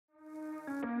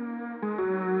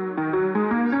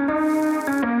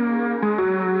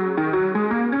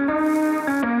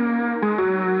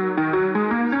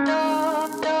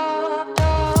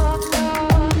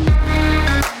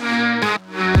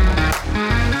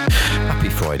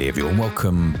Friday, everyone.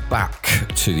 Welcome back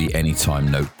to the Anytime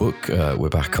Notebook. We're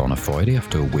back on a Friday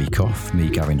after a week off. Me,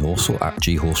 Gavin Horsell, at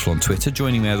GHorsell on Twitter.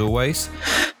 Joining me as always,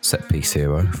 set piece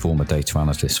hero, former data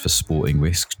analyst for Sporting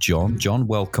Risk, John. John,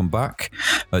 welcome back.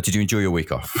 Did you enjoy your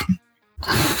week off?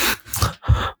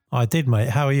 I did, mate.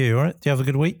 How are you? All right? Do you have a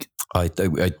good week? I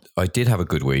did have a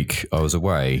good week. I was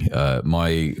away.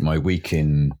 My week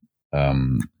in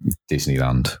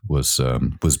Disneyland was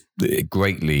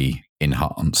greatly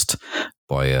enhanced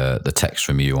by the text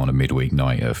from you on a midweek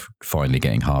night of finally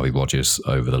getting Harvey Rogers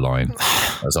over the line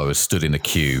as I was stood in the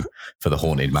queue for the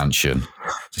Haunted Mansion,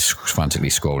 just frantically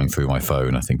scrolling through my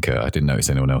phone. I think I didn't notice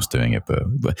anyone else doing it,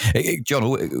 but John,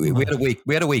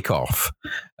 we had a week off,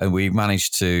 and we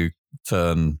managed to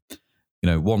turn,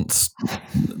 once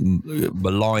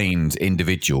maligned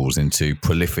individuals into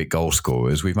prolific goal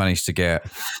scorers. We've managed to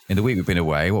get, in the week we've been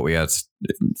away, we had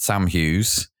Sam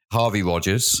Hughes, Harvey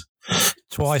Rogers.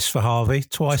 Twice for Harvey.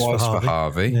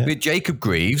 Yeah. With Jacob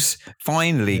Greaves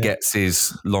finally gets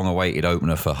his long-awaited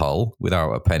opener for Hull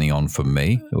without a penny on from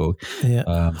me.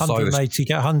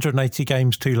 180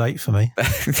 games too late for me.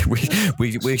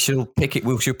 we shall pick it.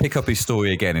 We shall pick up his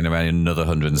story again in around another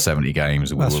 170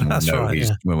 games. When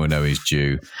we'll know he's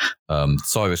due.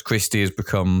 Cyrus Christie has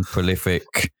become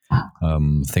prolific. I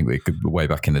think way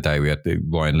back in the day we had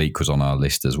Ryan Leake was on our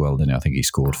list as well, didn't he? I think he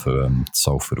scored for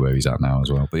Salford, where he's at now as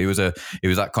well. But it was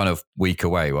that kind of week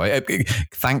away, right?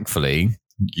 Thankfully,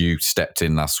 you stepped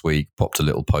in last week, popped a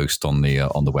little post on the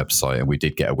website, and we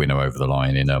did get a winner over the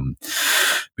line in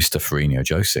Mr. Farinio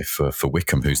Joseph for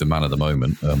Wickham, who's the man of the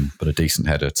moment, but a decent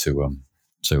header to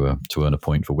earn a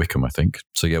point for Wickham, I think.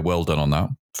 So yeah, well done on that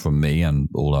from me and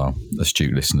all our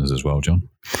astute listeners as well, John.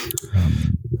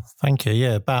 Thank you.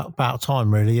 Yeah, about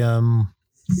time, really.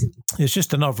 It's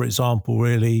just another example,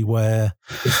 really, where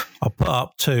I put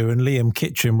up two and Liam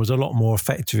Kitchen was a lot more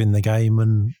effective in the game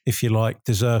and, if you like,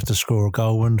 deserved to score a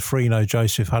goal, and Farinio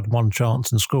Joseph had one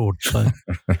chance and scored. So,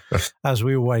 as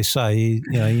we always say,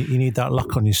 you need that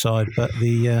luck on your side. But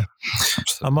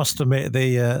I must admit,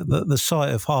 the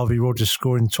sight of Harvey Rogers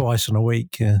scoring twice in a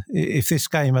week, if this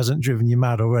game hasn't driven you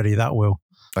mad already, that will.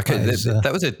 Okay,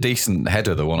 that was a decent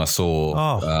header, the one I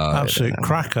saw. Absolute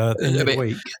cracker in the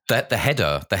week. The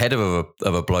header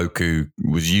of a bloke who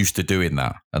was used to doing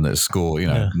that and that scored,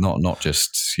 not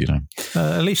just,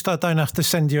 At least I don't have to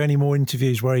send you any more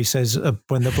interviews where he says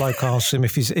when the bloke asks him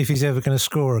if he's ever going to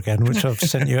score again, which I've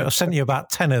sent you. I've sent you about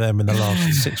 10 of them in the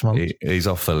last 6 months. He's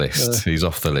off the list. He's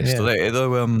off the list. Yeah.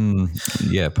 Though,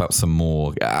 perhaps some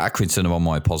more. Accrington are on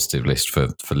my positive list for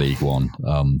League One.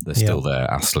 They're still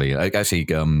there. Astley, actually.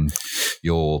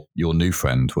 Your new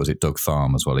friend, was it Doug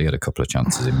Tharm as well? He had a couple of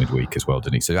chances in midweek as well,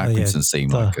 didn't he? So Accrington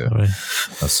seemed like a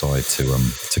side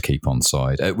to keep on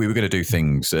side. We were going to do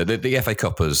things. The FA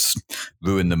Cup has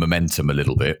ruined the momentum a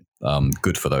little bit.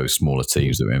 Good for those smaller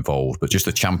teams that were involved, but just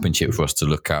the Championship for us to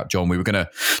look at. John, we were going to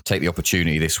take the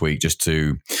opportunity this week just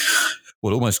to.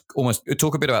 Well, almost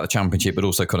talk a bit about the Championship, but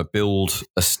also kind of build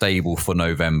a stable for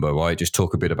November, right? Just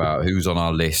talk a bit about who's on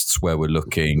our lists, where we're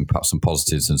looking, perhaps some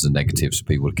positives and some negatives for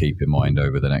people to keep in mind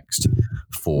over the next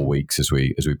 4 weeks as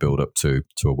we build up to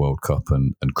a World Cup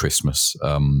and Christmas.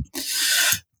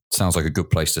 Sounds like a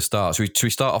good place to start. So we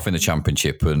start off in the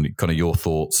Championship and kind of your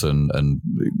thoughts and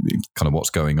kind of what's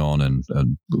going on and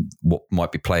what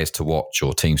might be players to watch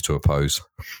or teams to oppose.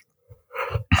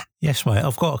 Yes, mate.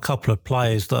 I've got a couple of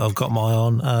players that I've got my eye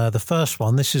on. The first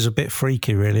one, this is a bit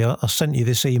freaky, really. I sent you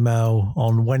this email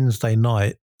on Wednesday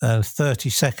night, 30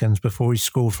 seconds before he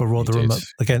scored for Rotherham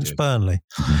against Burnley.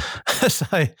 Mm-hmm. So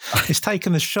it's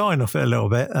taken the shine off it a little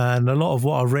bit, and a lot of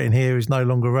what I've written here is no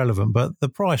longer relevant, but the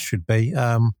price should be.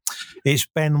 It's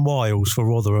Ben Wiles for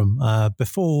Rotherham.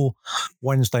 Before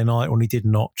Wednesday night, when he did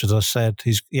notch, as I said,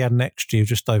 he had an XG of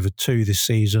just over 2 this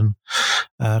season.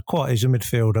 He's a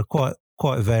midfielder, quite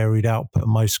a varied output in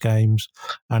most games,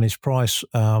 and his price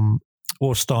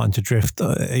was starting to drift.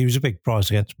 He was a big price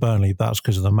against Burnley, but that's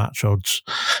because of the match odds.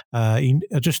 I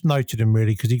just noted him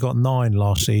really because he got 9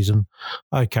 last season.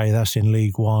 Okay, that's in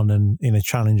League One and in a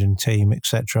challenging team,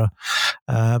 etc.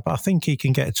 But I think he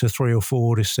can get to 3 or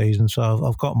 4 this season, so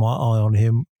I've got my eye on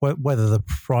him. Whether the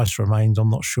price remains, I'm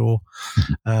not sure.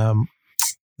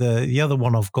 The other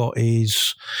one I've got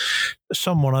is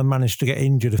someone I managed to get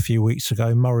injured a few weeks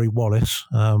ago, Murray Wallace,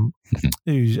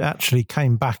 who actually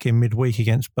came back in midweek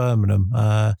against Birmingham,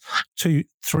 3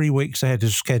 weeks ahead of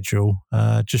schedule.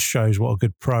 Just shows what a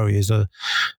good pro he is.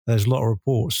 There's a lot of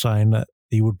reports saying that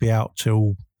he would be out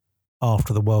till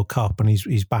after the World Cup, and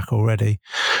he's back already.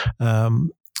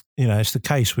 It's the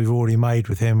case we've already made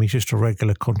with him. He's just a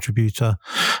regular contributor,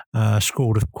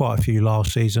 scored quite a few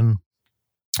last season.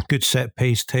 good set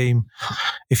piece team.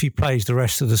 If he plays the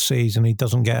rest of the season, he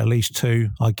doesn't get at least 2,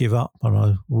 I give up, and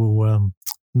I will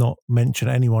not mention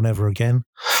anyone ever again.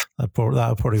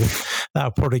 That'll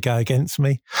probably go against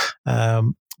me. But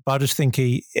I just think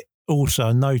he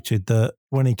also noted that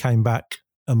when he came back,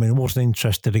 I mean, I wasn't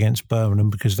interested against Birmingham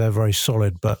because they're very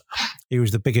solid, but he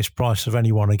was the biggest price of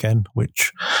anyone again,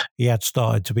 which he had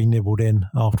started to be nibbled in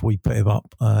after we put him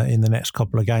up in the next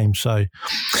couple of games. So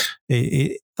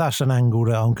that's an angle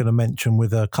that I'm going to mention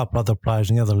with a couple other players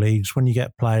in the other leagues. When you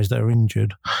get players that are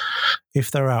injured, if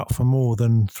they're out for more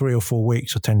than 3 or 4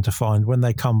 weeks, I tend to find when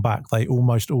they come back, they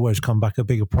almost always come back a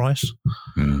bigger price.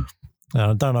 Mm.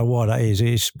 I don't know why that is.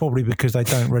 It's probably because they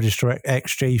don't register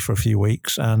XG for a few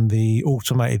weeks, and the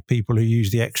automated people who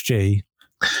use the XG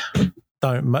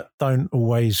don't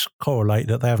always correlate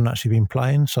that they haven't actually been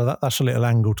playing. So that's a little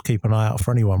angle to keep an eye out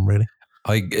for anyone, really.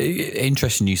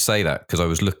 Interesting you say that, because I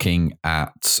was looking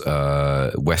at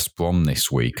West Brom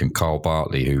this week, and Carl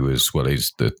Bartley, who was,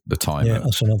 he's the time at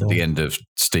the end of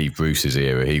Steve Bruce's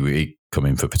era, he come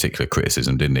in for particular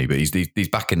criticism, didn't he? But he's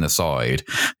back in the side.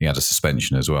 He had a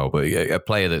suspension as well. But a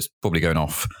player that's probably going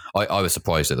off, I was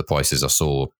surprised at the prices I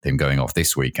saw him going off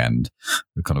this weekend,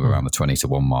 kind of around the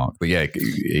 20-1 mark. But yeah,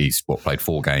 he's played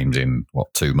 4 games in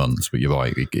 2 months. But you're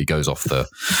right, he goes off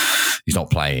he's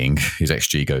not playing. His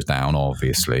XG goes down,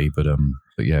 obviously. But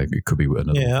yeah, it could be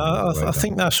another. Yeah, I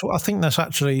think that's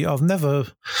actually. I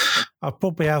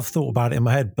probably have thought about it in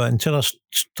my head, but until I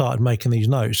started making these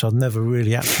notes, I've never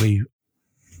really actually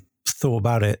thought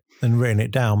about it and written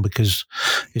it down, because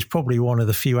it's probably one of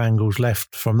the few angles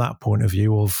left from that point of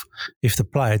view of if the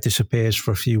player disappears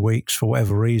for a few weeks for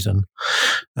whatever reason.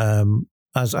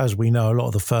 As we know, a lot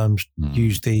of the firms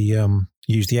use the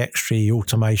XG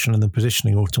automation and the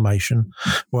positioning automation.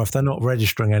 Well, if they're not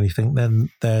registering anything, then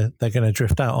they're going to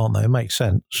drift out, aren't they? It makes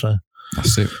sense. So.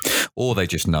 That's it. Or they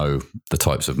just know the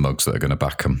types of mugs that are going to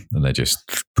back them, and they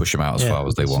just push them out as far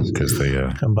as they want, because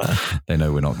they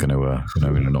know we're not going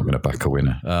to back a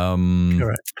winner.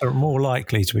 Correct. More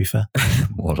likely, to be fair.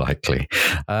 More likely.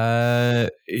 The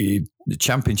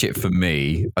Championship for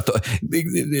me, I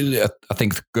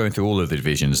think going through all of the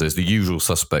divisions, there's the usual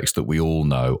suspects that we all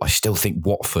know. I still think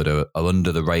Watford are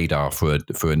under the radar for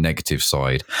a negative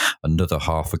side. Another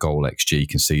half a goal XG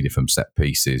conceded from set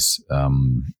pieces.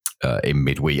 In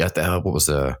midweek, what was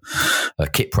a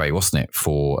Kipre, wasn't it,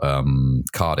 for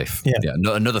Cardiff? Yeah,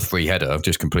 another free header,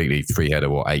 just completely free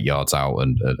header, 8 yards out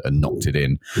and knocked it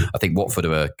in. I think Watford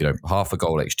are half a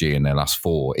goal XG in their last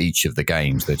 4 each of the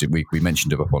games. We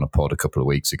mentioned it up on a pod a couple of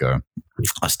weeks ago.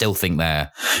 I still think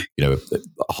they're a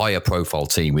higher profile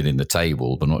team within the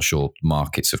table, but not sure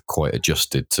markets have quite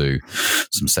adjusted to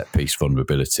some set piece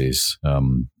vulnerabilities.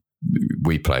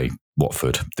 We play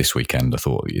Watford this weekend. I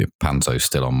thought Panzo's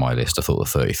still on my list. I thought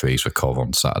the 33s for Cov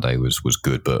on Saturday was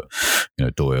good, but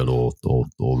Doyle or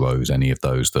Rose, any of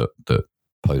those that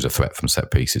pose a threat from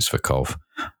set pieces for Cov.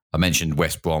 I mentioned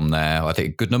West Brom there. I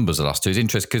think good numbers the last 2. It's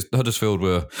interesting because Huddersfield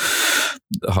were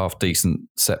a half decent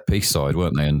set piece side,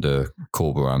 weren't they? Under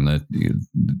Corberan,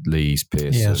 Lees,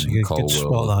 Pearson,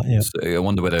 Colwell. I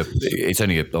wonder whether it's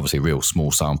only obviously a real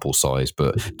small sample size,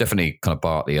 but definitely kind of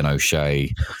Bartley and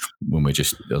O'Shea. When we're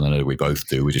just, I know we both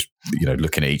do, we're just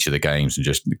looking at each of the games and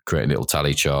just creating little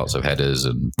tally charts of headers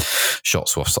and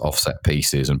shots off set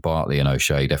pieces. And Bartley and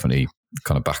O'Shea definitely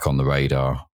kind of back on the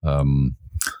radar.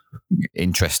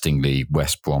 Interestingly,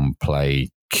 West Brom play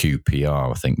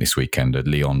QPR, I think, this weekend.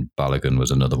 Leon Balogun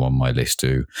was another one on my list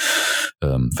who,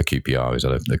 for QPR, has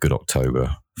had a good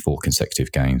October, 4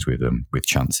 consecutive games with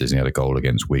chances. And he had a goal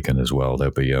against Wigan as well.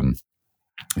 There'll be a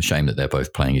shame that they're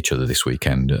both playing each other this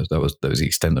weekend. That was the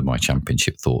extent of my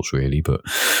Championship thoughts, really, but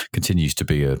continues to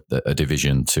be a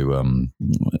division to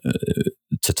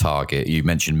target. You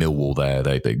mentioned Millwall there.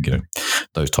 They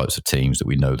those types of teams that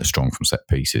we know they're strong from set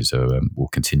pieces will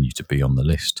continue to be on the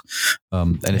list.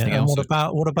 Anything else?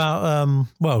 What about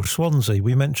Swansea?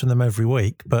 We mention them every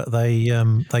week, but they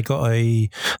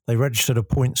registered a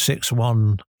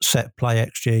 0.61 set play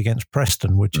XG against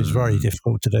Preston, which is very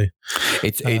difficult to do.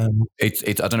 It's I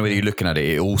don't know whether you're looking at it.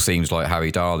 It all seems like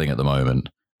Harry Darling at the moment.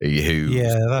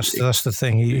 That's the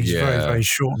thing. He's very, very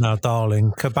short now,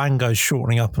 Darling. Cabango's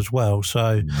shortening up as well.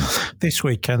 So this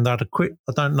weekend I had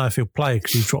I don't know if he'll play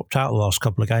because he dropped out the last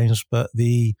couple of games, but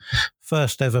the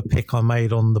first ever pick I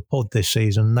made on the pod this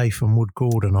season, Nathan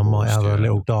Wood-Gordon, I might have a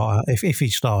little dart at if he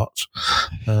starts.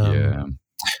 But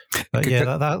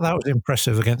that was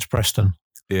impressive against Preston.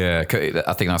 Yeah,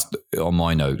 I think that's on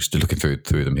my notes. Looking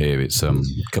through them here, it's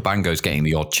Cabango's getting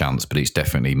the odd chance, but it's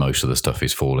definitely most of the stuff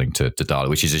is falling to Darling,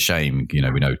 which is a shame. We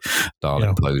know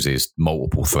Darling poses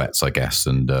multiple threats, I guess,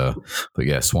 and but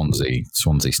yeah, Swansea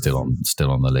still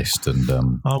on the list, and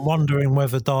I'm wondering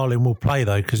whether Darling will play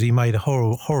though, because he made a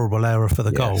horrible error for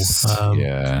the goal.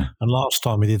 Yeah, and last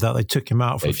time he did that, they took him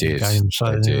out for a few games.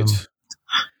 So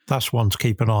that's one to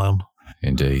keep an eye on.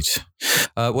 Indeed.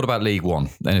 What about League One?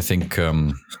 Anything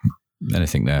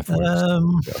there for us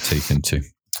to get our teeth into?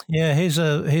 Yeah, here's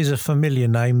a familiar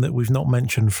name that we've not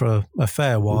mentioned for a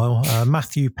fair while.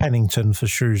 Matthew Pennington for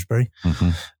Shrewsbury.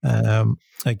 Mm-hmm.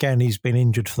 Again, he's been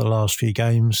injured for the last few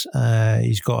games.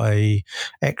 He's got a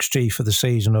XG for the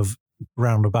season of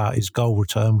round about his goal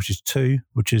return, which is 2,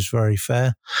 which is very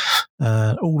fair.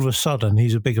 All of a sudden,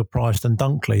 he's a bigger price than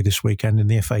Dunkley this weekend in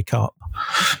the FA Cup.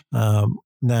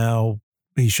 Now,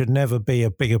 he should never be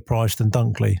a bigger price than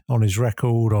Dunkley on his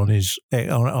record, on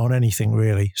anything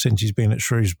really, since he's been at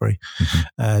Shrewsbury.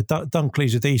 Mm-hmm.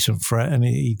 Dunkley's a decent threat, and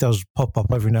he does pop up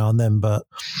every now and then, but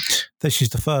this is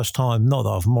the first time, not that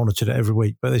I've monitored it every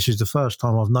week, but this is the first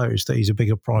time I've noticed that he's a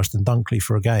bigger price than Dunkley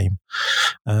for a game.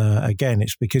 Again,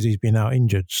 it's because he's been out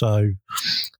injured, so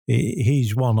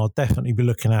he's one I'll definitely be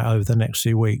looking at over the next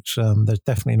few weeks. There's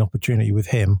definitely an opportunity with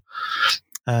him.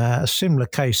 A similar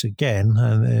case again,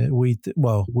 and we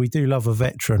do love a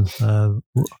veteran.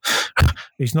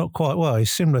 He's not quite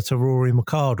He's similar to Rory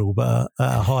McArdle, but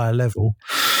at a higher level.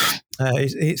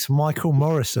 It's Michael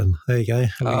Morrison. There you go.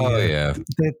 Yeah.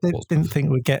 Didn't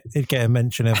think he'd get a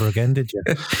mention ever again, did you?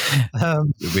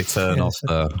 Return off.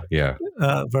 Yeah.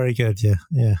 Very good.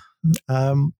 Yeah.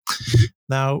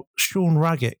 Now Sean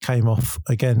Raggett came off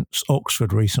against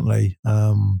Oxford recently.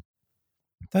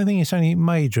 Don't think it's any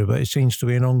major, but it seems to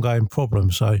be an ongoing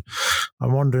problem. So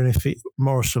I'm wondering if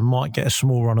Morrison might get a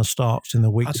small run of starts in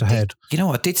the weeks ahead.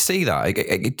 I did see that.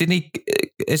 Didn't he?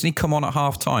 Hasn't he come on at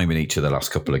half time in each of the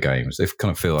last couple of games? They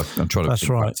kind of feel like I'm trying to. That's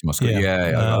right.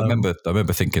 I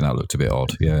remember thinking that looked a bit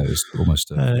odd. Yeah, it was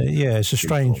almost. It's a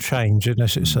strange change,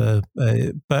 unless it's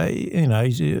but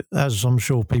as I'm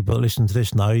sure people that listen to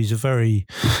this know, he's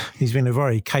been a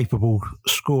very capable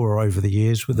scorer over the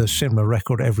years with a similar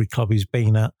record at every club he's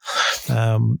been at.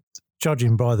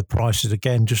 Judging by the prices,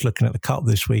 again, just looking at the Cup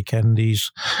this weekend,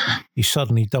 he's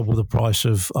suddenly double the price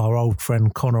of our old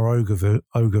friend Conor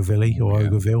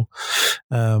Ogerville,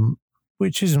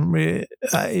 which isn't really.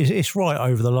 It's right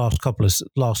over the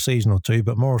last season or two,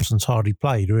 but Morrison's hardly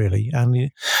played really,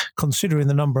 and considering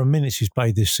the number of minutes he's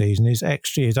played this season, his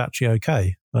XG is actually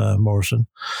okay. Morrison.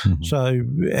 Mm-hmm. So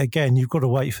again, you've got to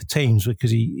wait for teams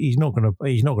because he's not going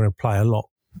to play a lot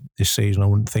this season, I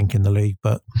wouldn't think, in the league,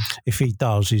 but if he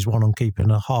does, he's one I'm keeping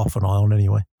half an eye on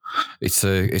anyway. It's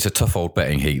a tough old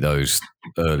betting heat, those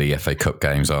early FA Cup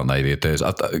games, aren't they? There's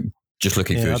just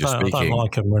looking through, just speaking. I don't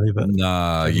like them really, but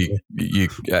you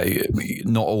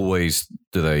not always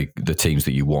do they. The teams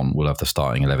that you want will have the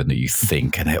starting 11 that you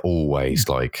think, and they're always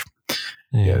like.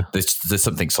 Yeah, there's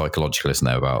something psychological, isn't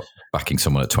there, about backing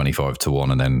someone at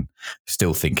 25-1 and then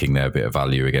still thinking they're a bit of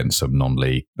value against some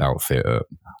non-league outfit at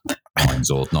 9s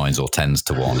or 10s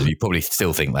to 1. And you probably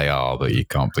still think they are, but you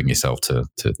can't bring yourself to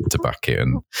back it.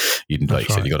 And you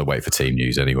said, you got to wait for team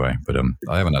news anyway. But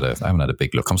I haven't had a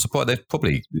big look. I'm surprised. It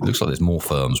looks like there's more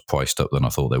firms priced up than I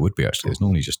thought there would be. Actually, it's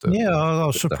normally just I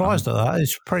was surprised at that.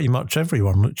 It's pretty much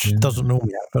everyone, which doesn't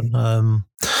normally happen.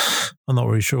 I'm not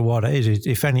really sure why that is.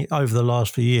 If any, over the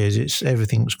last few years,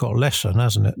 everything's got lessened,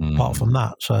 hasn't it? Apart from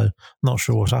that, so not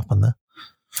sure what's happened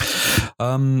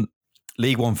there.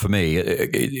 League One for me,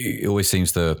 it always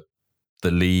seems the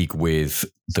league with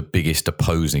the biggest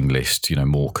opposing list.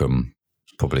 Morecambe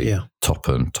probably top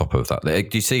of that.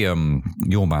 Do you see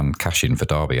your man Cash in for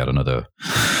Derby had another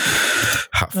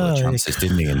hatful of chances,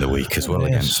 didn't he, in the week as well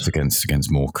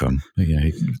against Morecambe? Yeah,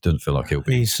 he doesn't feel like he'll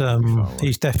be. He's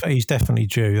definitely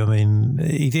due. I mean,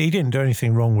 he didn't do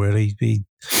anything wrong really.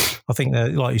 I think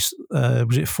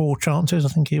was it 4 chances? I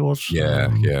think it was.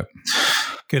 Yeah.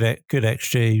 Good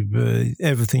XG,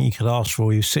 everything you could ask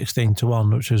for. He was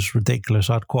 16-1, which is ridiculous.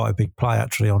 I had quite a big play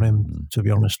actually on him, to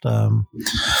be honest. And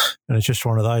it's just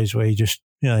one of those where you just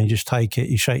take it.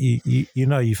 You shake.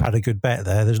 You've had a good bet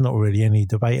there. There's not really any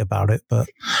debate about it, but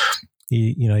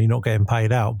you're not getting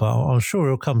paid out. But I'm sure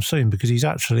he'll come soon because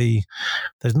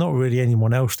there's not really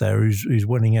anyone else there who's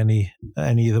winning any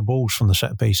of the balls from the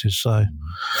set pieces. So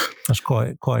that's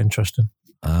quite interesting.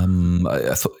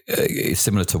 I thought it's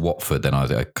similar to Watford. Then I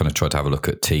kind of tried to have a look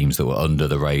at teams that were under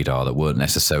the radar that weren't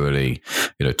necessarily,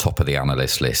 top of the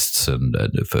analyst lists and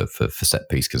for set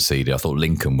piece conceded. I thought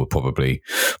Lincoln were probably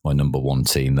my number one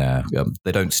team there.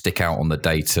 They don't stick out on the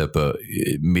data, but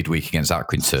midweek against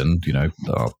Accrington,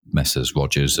 our Messrs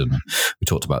Rogers, and we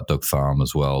talked about Doug Tharm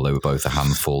as well. They were both a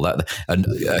handful. And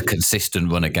a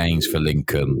consistent run of games for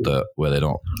Lincoln where they're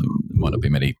not, might not be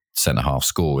many centre half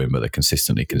scoring, but they're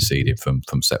consistently conceded from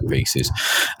set pieces.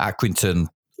 Accrington,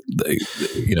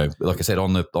 like I said,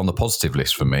 on the positive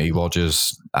list for me,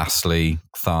 Rogers, Astley,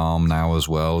 Tharm now as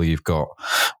well. You've got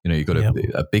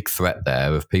a big threat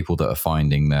there of people that are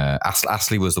finding their.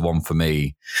 Astley was the one for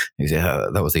me.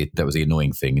 That was the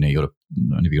annoying thing. You got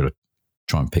to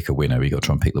try and pick a winner. You got to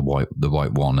try and pick the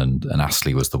right one, and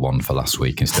Astley was the one for last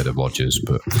week instead of Rogers.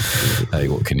 But hey,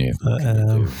 what can you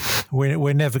do?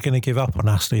 We're never going to give up on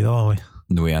Astley, though, are we?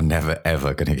 We are never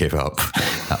ever going to give up.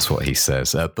 That's what he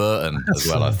says. Burton as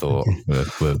well. I thought,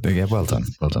 well done.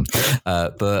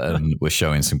 Burton was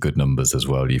showing some good numbers as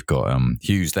well. You've got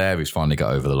Hughes there, who's finally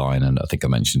got over the line, and I think I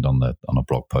mentioned on a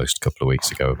blog post a couple of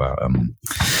weeks ago about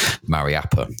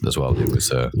Mariappa as well, who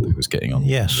was getting on.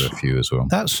 Yes, a few as well.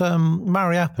 That's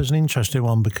Mariappa's an interesting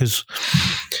one because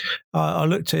I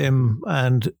looked at him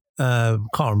and can't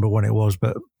remember when it was,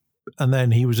 and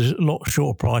then he was a lot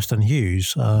shorter priced than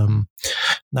Hughes.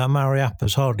 Now,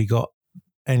 Mariappa's hardly got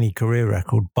any career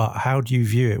record, but how do you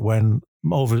view it when,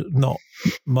 not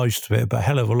most of it, but a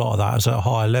hell of a lot of that is at a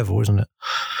higher level, isn't it?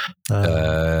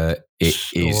 It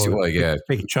is, well, yeah.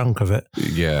 Big chunk of it.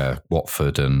 Yeah,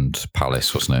 Watford and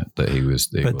Palace, wasn't it, that he was...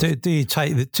 But do you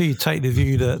take the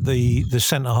view that the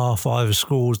centre-half either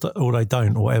scores or they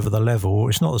don't, or whatever the level,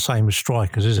 it's not the same as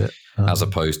strikers, is it? As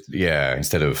opposed,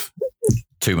 instead of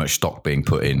too much stock being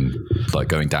put in, like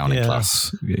going down in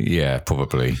class. Yeah,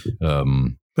 probably.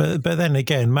 But then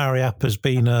again, Mariappa's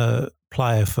been a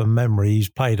player from memory. He's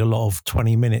played a lot of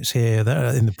 20 minutes here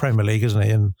in the Premier League, isn't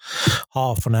he? And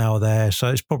half an hour there. So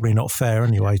it's probably not fair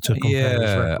anyway to compare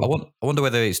his record. I wonder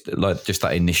whether it's like just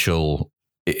that initial...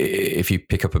 If you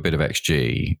pick up a bit of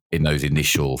XG in those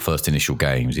first initial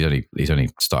games, he's only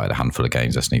started a handful of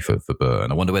games, hasn't he, for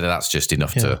Burton? I wonder whether that's just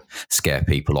enough to scare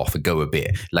people off and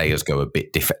layers go a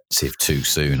bit defensive too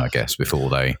soon, I guess, before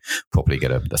they probably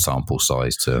get a sample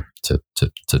size to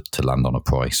land on a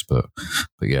price. But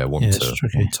yeah, one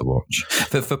to watch.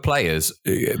 For players,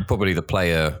 probably the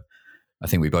player I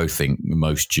think we both think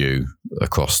most due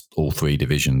across all three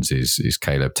divisions is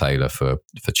Caleb Taylor for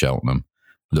Cheltenham.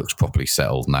 Looks properly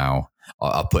settled now.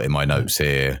 I'll put in my notes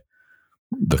here.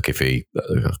 Look, I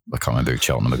can't remember who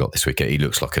Cheltenham have got this weekend. He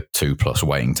looks like a 2+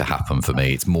 waiting to happen for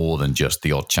me. It's more than just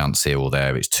the odd chance here or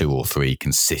there. It's 2 or 3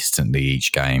 consistently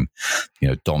each game,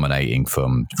 dominating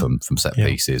from set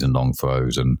pieces and long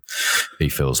throws. And he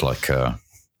feels like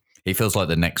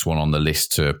the next one on the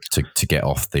list to get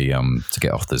off the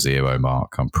 0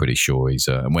 mark. I'm pretty sure he's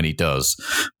and when he does,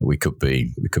 we could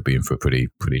be in for a pretty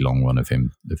long run of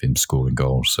him scoring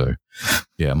goals. So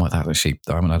yeah, I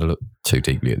haven't had a look too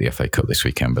deeply at the FA Cup this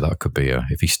weekend, but that could be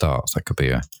if he starts, that could be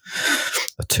a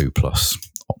 2+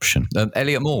 option.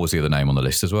 Elliot Moore was the other name on the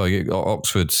list as well.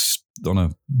 Oxford's on a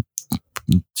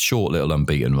short little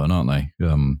unbeaten run, aren't they?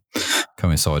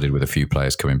 Coincided with a few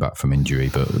players coming back from injury,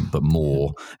 but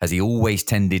Moore, as he always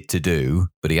tended to do,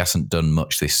 but he hasn't done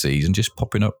much this season, just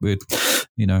popping up with,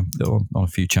 on a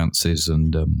few chances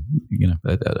and,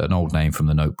 an old name from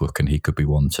the notebook, and he could be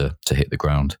one to hit the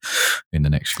ground in the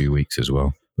next few weeks as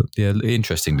well. But yeah,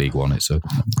 interesting League One. It's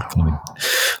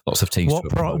lots of teams.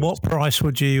 What price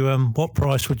would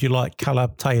you like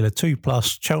Caleb Taylor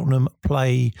 2+? Cheltenham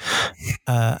play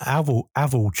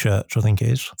Church, I think it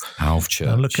is.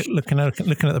 Church. Looking at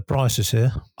the prices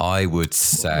here, I would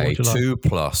say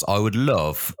 2+. I would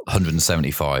love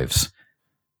 175s.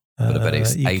 But I bet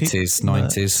it's 80s,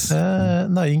 90s.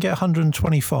 No, you can get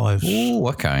 125. Oh,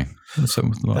 okay.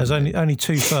 There's only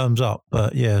 2 firms up,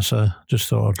 but yeah, so just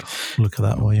thought I'd look at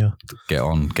that while you get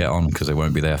on, because they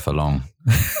won't be there for long.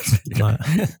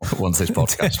 Once this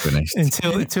podcast's finished,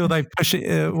 until they push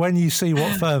it. When you see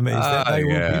what firm it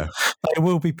is, they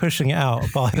will be pushing it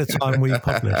out by the time we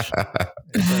publish.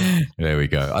 There we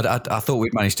go. I thought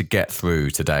we'd managed to get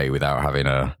through today without having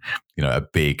a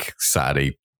big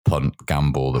Saturday punt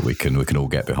gamble that we can all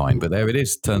get behind, but there it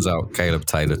is. Turns out Caleb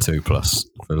Taylor 2+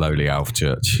 for lowly Alf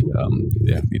Church.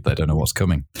 They don't know what's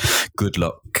coming. Good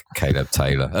luck, Caleb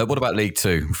Taylor. What about League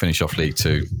Two? We'll finish off League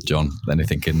Two, John.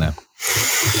 Anything in there?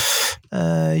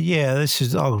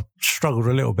 I've struggled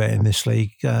a little bit in this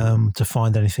league to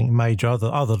find anything major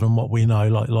other than what we know,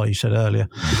 like you said earlier.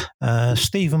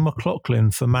 Stephen McLaughlin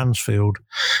for Mansfield.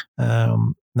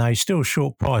 Now, he's still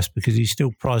short priced because he's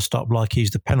still priced up like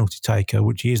he's the penalty taker,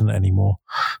 which he isn't anymore.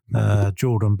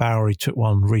 Jordan Bowery took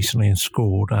one recently and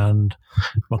scored, and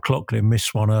McLaughlin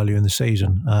missed one earlier in the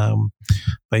season.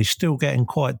 But he's still getting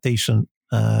quite decent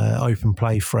open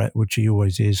play threat, which he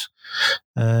always is.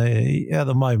 At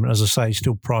the moment, as I say, he's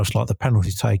still priced like the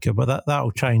penalty taker, but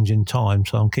that'll change in time.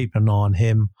 So I'm keeping an eye on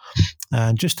him.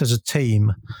 And just as a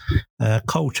team,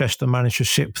 Colchester managed to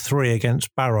ship 3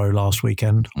 against Barrow last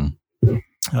weekend.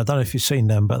 I don't know if you've seen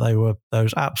them, but there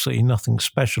was absolutely nothing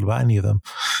special about any of them.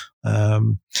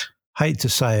 Hate to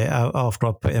say it after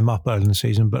I put him up early in the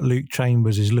season, but Luke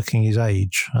Chambers is looking his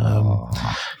age.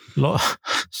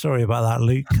 Sorry about that,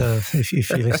 Luke, if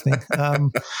you're listening.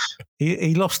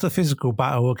 He lost the physical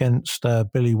battle against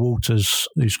Billy Walters,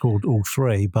 who scored all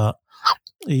 3, but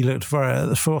he looked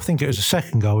I think it was the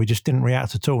second goal, he just didn't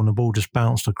react at all and the ball just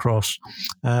bounced across.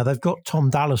 They've got Tom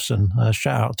Dallison,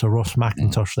 shout out to Ross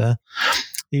McIntosh there.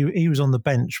 He was on the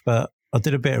bench, but I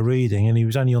did a bit of reading and he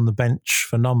was only on the bench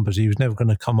for numbers. He was never going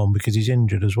to come on because he's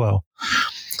injured as well.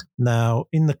 Now,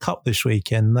 in the Cup this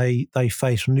weekend, they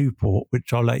face Newport,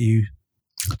 which I'll let you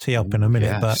tee up in a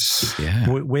minute. Yes,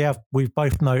 but we've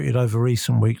both noted over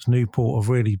recent weeks Newport have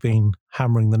really been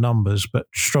hammering the numbers, but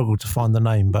struggled to find the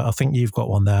name. But I think you've got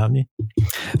one there, haven't you?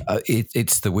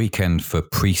 It's the weekend for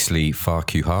Priestley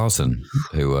Farquharson,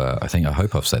 who I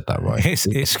hope I've said that right.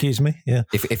 Excuse me. Yeah.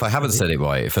 If I haven't said it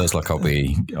right, it feels like I'll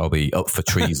be up for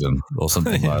treason or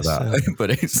something like that.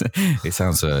 But it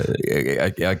sounds.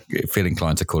 I feel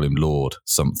inclined to call him Lord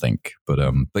something.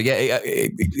 But yeah,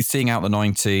 seeing out the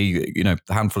 90, a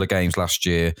handful of games last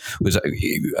year was.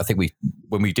 I think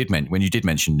when you did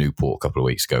mention Newport a couple of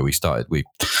weeks ago, we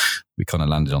kind of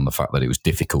landed on the fact that it was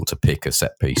difficult to pick a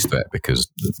set piece threat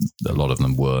because a lot of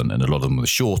them weren't, and a lot of them were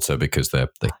shorter because they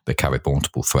carry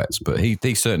multiple threats. But he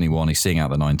certainly won. He's seeing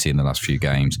out the 90 in the last few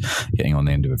games, getting on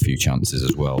the end of a few chances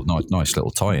as well. Nice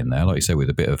little tie in there, like you say, with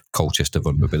a bit of Colchester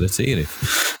vulnerability. And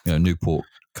if Newport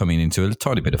coming into a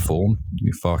tiny bit of form,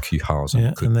 Farquharson.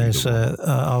 Yeah, and there's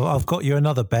I've got you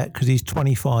another bet because he's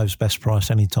 25's best price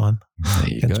anytime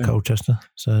against Colchester.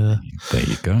 So there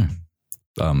you go.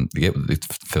 It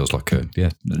feels like a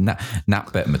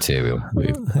nap bet material.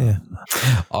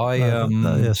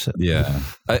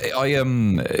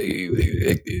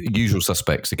 Usual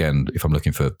suspects again. If I'm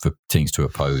looking for teams to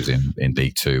oppose in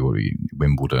League Two, or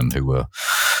Wimbledon, who were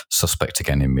suspect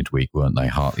again in midweek, weren't they?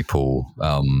 Hartlepool,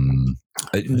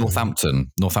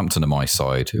 Northampton on my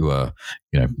side, who are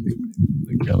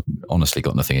honestly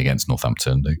got nothing against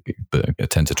Northampton, but I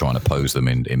tend to try and oppose them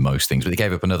in most things. But they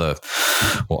gave up another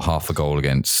half a goal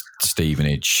against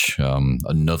Stevenage,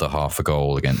 another half a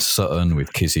goal against Sutton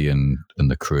with Kizzy and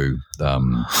the crew,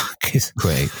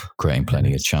 creating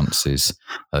plenty of chances.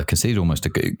 Conceded almost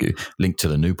a link to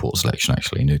the Newport selection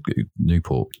actually.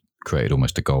 Newport created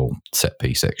almost a goal set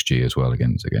piece XG as well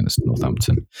against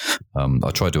Northampton. I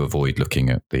tried to avoid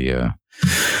looking at the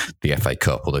FA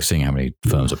Cup, although seeing how many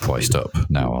firms are priced up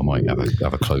now, I might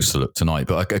have a closer look tonight.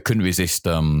 But I couldn't resist.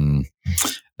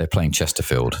 They're playing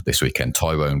Chesterfield this weekend.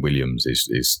 Tyrone Williams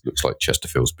looks like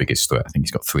Chesterfield's biggest threat. I think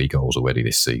he's got 3 goals already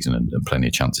this season and plenty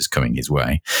of chances coming his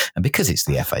way. And because it's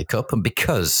the FA Cup and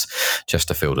because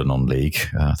Chesterfield are non-league,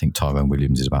 I think Tyrone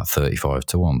Williams is about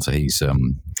 35-1. So he's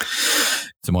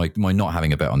so my not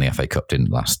having a bet on the FA Cup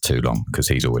didn't last too long because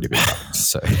he's already been backed.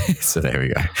 So there we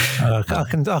go. I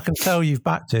can tell you've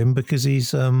backed him because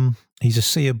he's a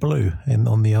sea of blue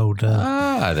on the old.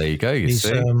 There you go. You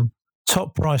see.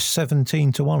 Top price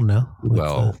 17-1 now.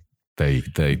 Well, they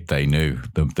knew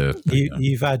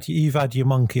you've had your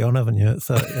monkey on, haven't you? At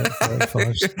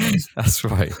 35. That's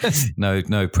right.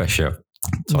 No pressure,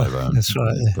 Tyrone. That's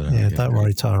right. Yeah, don't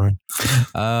worry, Tyrone.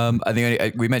 And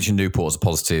we mentioned Newport as a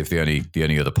positive. The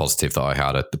only other positive that I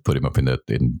had, I put him up in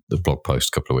the blog post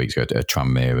a couple of weeks ago.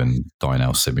 Tranmere and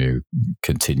Dynel Simu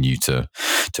continue to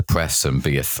press and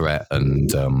be a threat. And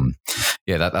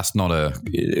that's not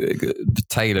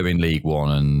Taylor in League One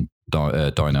and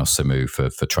Dynel Simu for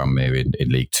Tranmere in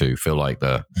League Two feel like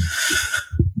the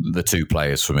two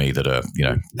players for me that are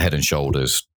head and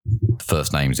shoulders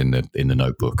first names in the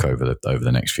notebook over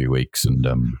the next few weeks, and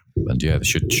they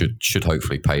should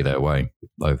hopefully pay their way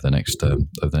over the next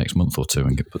month or two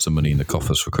and put some money in the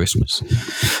coffers for Christmas.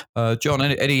 John,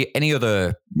 any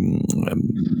other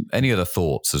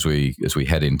thoughts as we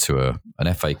head into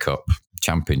an FA Cup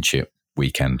Championship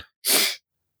weekend?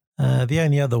 The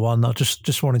only other one, I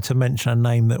just wanted to mention a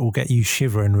name that will get you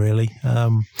shivering, really.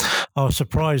 I was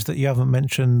surprised that you haven't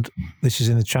mentioned, this is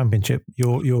in the Championship,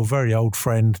 your very old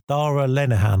friend, Dara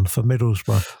Lenihan for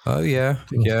Middlesbrough. Oh, yeah.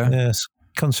 Yes.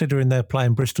 considering they're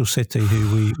playing Bristol City,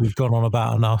 who we've gone on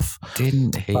about enough.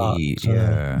 Didn't he? But,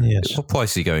 yes. What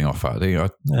price are you going off at?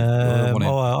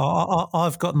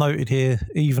 I've got noted here,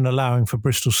 even allowing for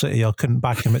Bristol City, I couldn't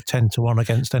back him at 10-1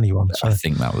 against anyone. So I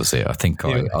think that was it. I think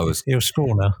he'll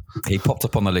score now. He popped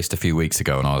up on the list a few weeks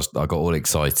ago, and I got all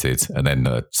excited, and then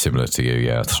similar to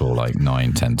you, I saw like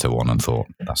 9-10-1 and thought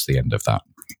that's the end of that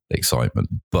excitement.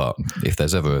 But if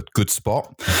there's ever a good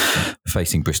spot,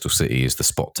 facing Bristol City is the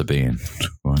spot to be in.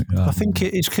 Right. I think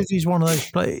it's because he's one of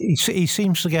those players. He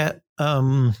seems to get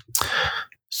some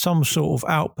sort of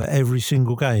output every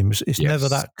single game. It's never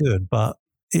that good, but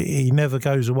he never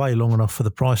goes away long enough for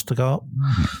the price to go up.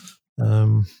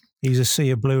 He's a sea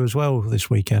of blue as well this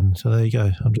weekend. So there you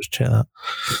go. I'll just check that.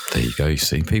 There you go. You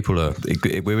see,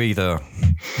 we're either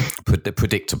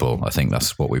predictable. I think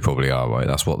that's what we probably are, right?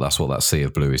 That's what that sea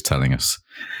of blue is telling us.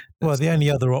 Well, the only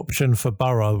other option for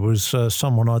Borough was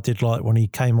someone I did like when he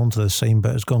came onto the scene,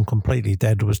 but has gone completely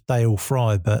dead, was Dale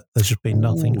Fry, but there's just been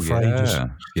nothing for ages.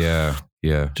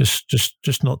 Yeah.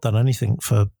 Just not done anything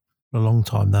for a long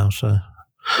time now. So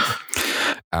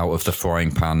out of the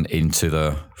frying pan into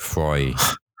the fry.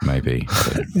 Maybe.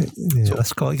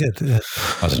 That's quite good. Yeah.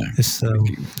 I don't know.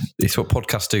 It's what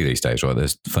podcasts do these days, right?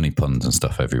 There's funny puns and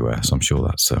stuff everywhere. So I'm sure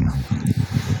that's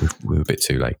we were a bit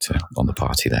too late on the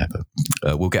party there.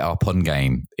 But we'll get our pun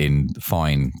game in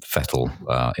fine fettle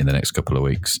in the next couple of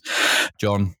weeks.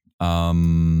 John,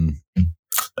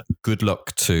 good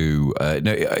luck to...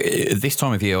 this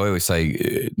time of year, I always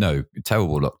say,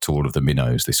 terrible luck to all of the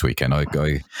minnows this weekend. I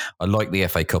like the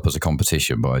FA Cup as a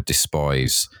competition, but I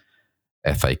despise...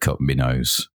 FA Cup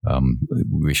minnows.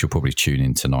 We should probably tune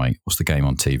in tonight. What's the game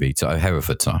on TV?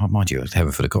 Hereford tonight. Oh, mind you,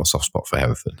 Hereford have got a soft spot for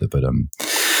Hereford, but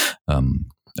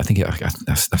I think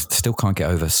I still can't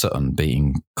get over Sutton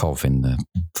beating Cov in the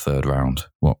third round.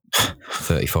 What,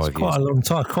 35 years? Quite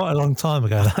a long time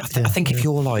ago. I think if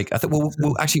you're like,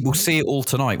 we'll see it all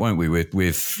tonight, won't we?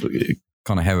 With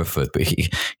kind of Hereford, but you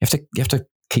have to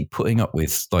keep putting up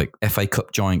with like FA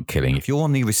Cup giant killing. If you're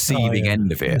on the receiving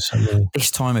end of it,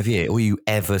 this time of year, all you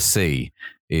ever see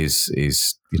is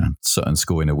Sutton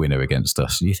scoring a winner against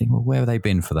us, and you think, well, where have they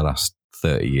been for the last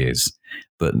 30 years?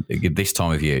 But this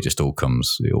time of year, it all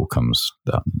comes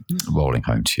rolling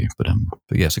home to you. But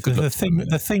yeah, it's a good. The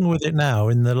thing with it now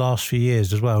in the last few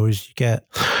years as well is you get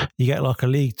like a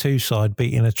League Two side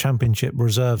beating a Championship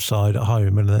reserve side at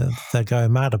home, and they're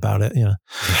going mad about it.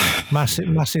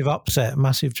 Massive upset,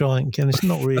 massive giant, and it's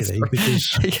not really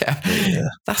because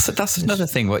that's another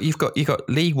thing. Right? You've got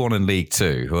League One and League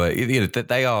Two. Right?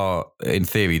 They are in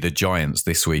theory the giants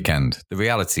this weekend. The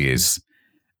reality is.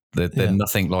 They're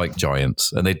nothing like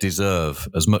giants, and they deserve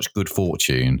as much good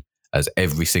fortune as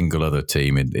every single other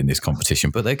team in this competition.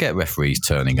 But they get referees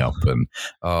turning up and,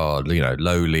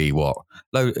 lowly what?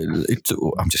 I'm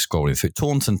just scrolling through.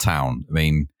 Taunton Town,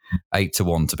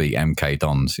 8-1 to beat MK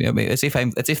Dons. As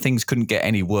if things couldn't get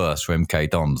any worse for MK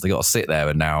Dons. They got to sit there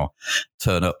and now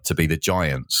turn up to be the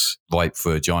giants, ripe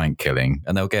for a giant killing,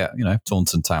 and they'll get,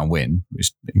 Taunton Town win,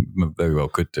 which very well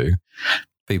could do.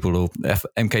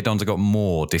 MK Dons have got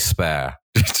more despair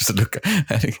just look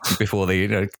before they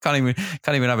can't even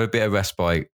have a bit of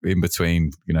respite in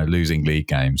between losing league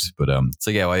games. But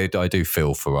I do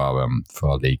feel for our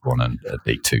League One and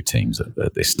League Two teams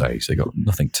at this stage. They got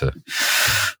nothing to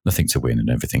win and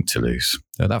everything to lose.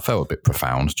 That felt a bit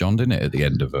profound, John, didn't it? At the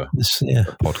end of a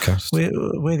podcast,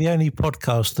 we're the only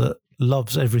podcast that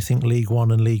loves everything League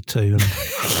One and League Two and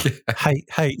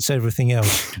hates everything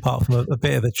else apart from a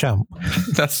bit of the champ.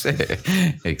 That's it.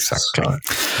 Exactly.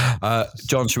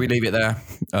 John, should we leave it there?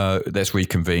 Let's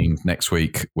reconvene next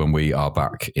week when we are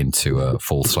back into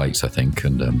full slates, I think.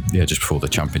 And just before the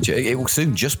championship. It will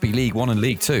soon just be League One and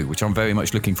League Two, which I'm very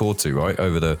much looking forward to, right?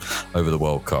 Over the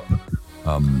World Cup.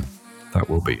 That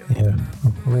will be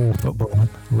real football.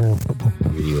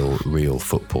 Real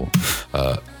football.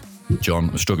 John,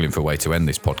 I'm struggling for a way to end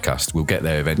this podcast. We'll get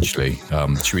there eventually.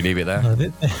 Should we leave it there?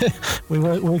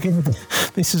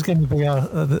 This is going to be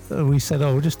we said,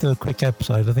 we'll just do a quick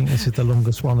episode. I think this is the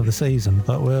longest one of the season,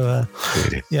 but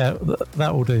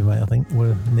that will do, mate. I think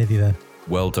we're nearly there.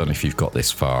 Well done if you've got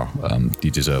this far. You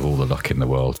deserve all the luck in the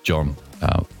world. John,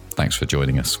 thanks for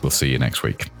joining us. We'll see you next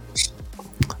week.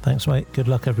 Thanks, mate. Good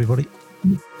luck, everybody.